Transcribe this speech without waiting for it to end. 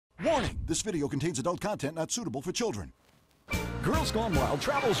Warning, this video contains adult content not suitable for children. Girls Gone Wild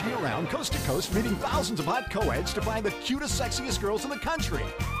travels year-round, coast to coast, meeting thousands of hot co-eds to find the cutest, sexiest girls in the country.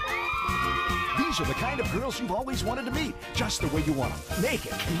 These are the kind of girls you've always wanted to meet, just the way you want them,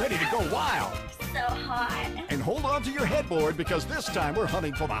 naked and ready to go wild. So hot. And hold on to your headboard, because this time we're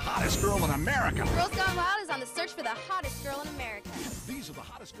hunting for the hottest girl in America. Girls Gone Wild is on the search for the hottest girl in America. These are the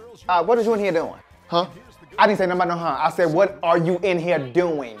hottest girls. What are you in here doing? Huh? I didn't say nothing about no huh. I said, what are you in here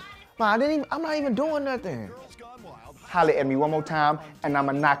doing? Man, I'm not even doing nothing. Holler at me one more time, and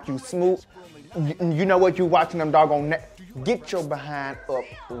I'ma knock you smooth. You know what? You watching them doggone Get your behind up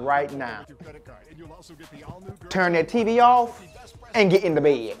right now. Turn that TV off and get in the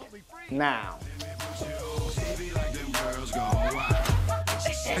bed. Now.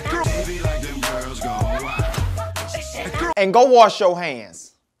 And go wash your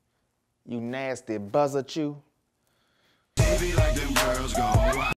hands. You nasty buzzard, you.